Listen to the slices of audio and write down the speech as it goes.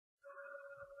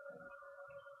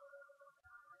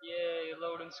a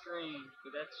loading screen,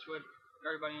 but that's what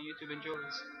everybody on YouTube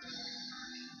enjoys.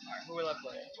 Alright, who will I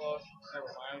play? Well, never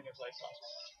mind, I'm gonna play Sasori.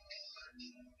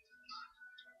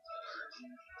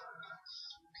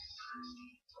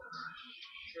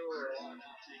 Sure, why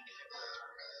not?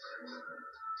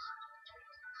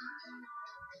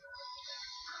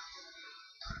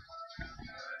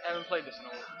 I haven't played this in a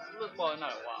while. Well,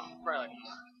 not a while. Probably like a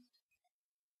month.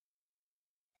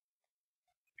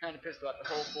 Kind of pissed about the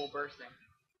whole full burst thing.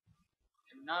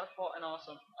 And not a fault in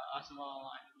Asuma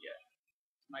Online yet.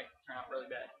 Might turn out really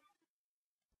bad.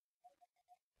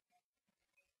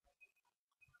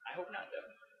 I hope not, though.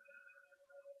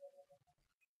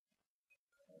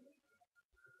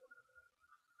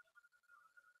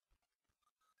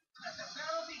 Let the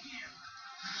battle begin.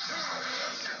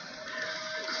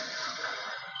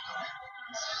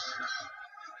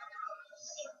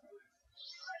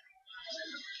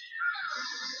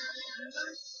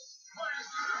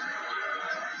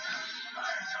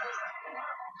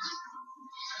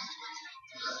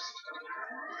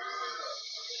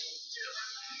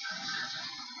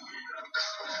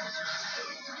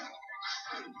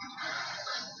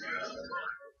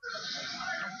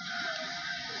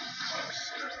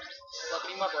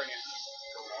 Fucking him up right now.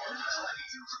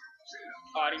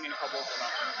 Oh, I didn't mean to call both of them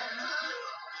out.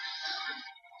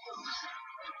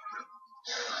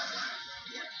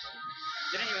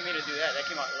 Didn't even mean to do that. That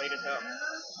came out late as hell.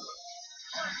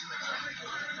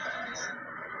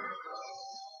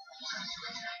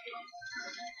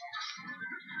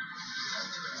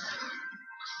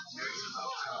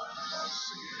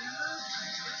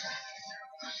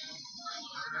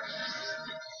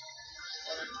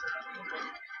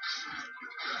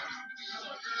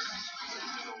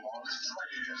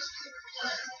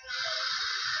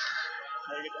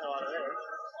 How do you get the hell out of there?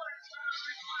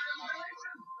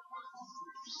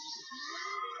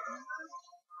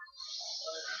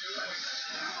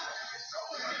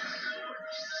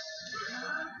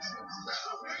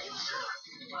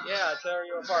 Yeah, tear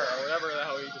you apart, or whatever the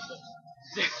hell you just said.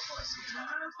 I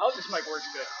hope this mic works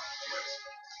good.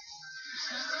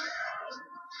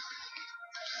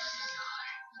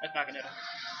 That's not gonna hit him.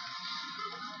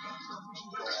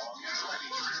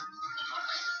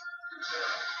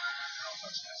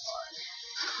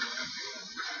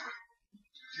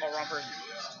 Oh, wrong person.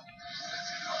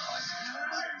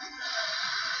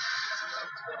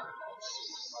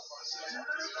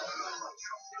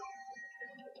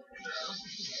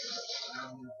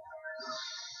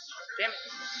 Damn it.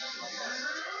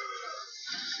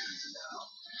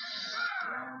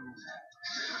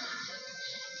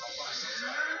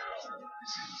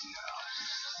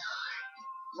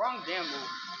 Wrong damn move.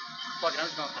 Fuck it, I'm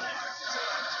just going for it.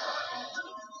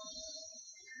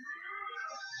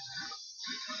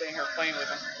 Sitting here playing with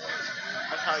him.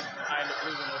 That's how I end up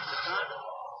losing most of the time.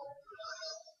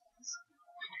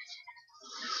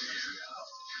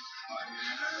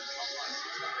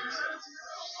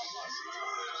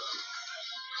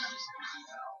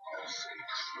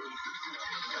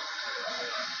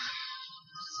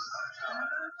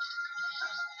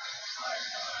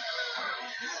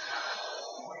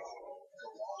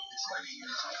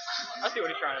 I see what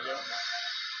he's trying to do.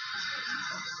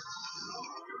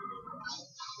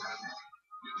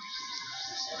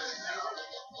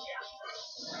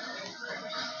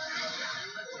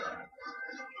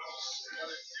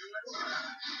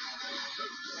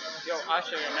 Yo, I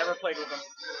should have never played with him.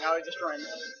 Now he's destroying me.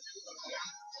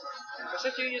 But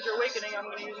since you use your awakening, I'm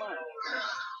gonna use mine.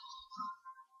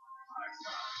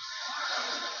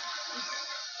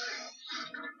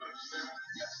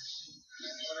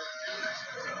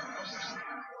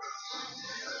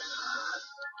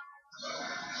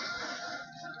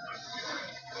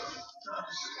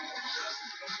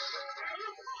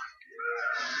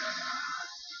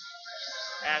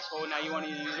 Asshole, now you want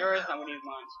to use yours, I'm gonna use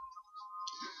mine.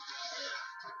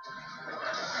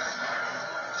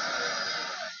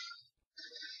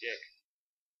 Dick.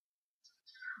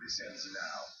 This ends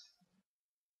now.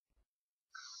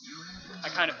 I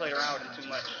kind of played around with him too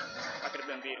much. I could have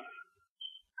been beat him.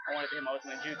 I wanted to hit my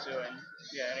ultimate jutsu, and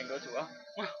yeah, it didn't go too well.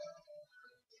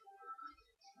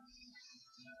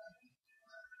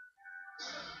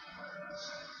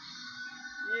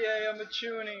 Yay, I'm a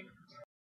tuning.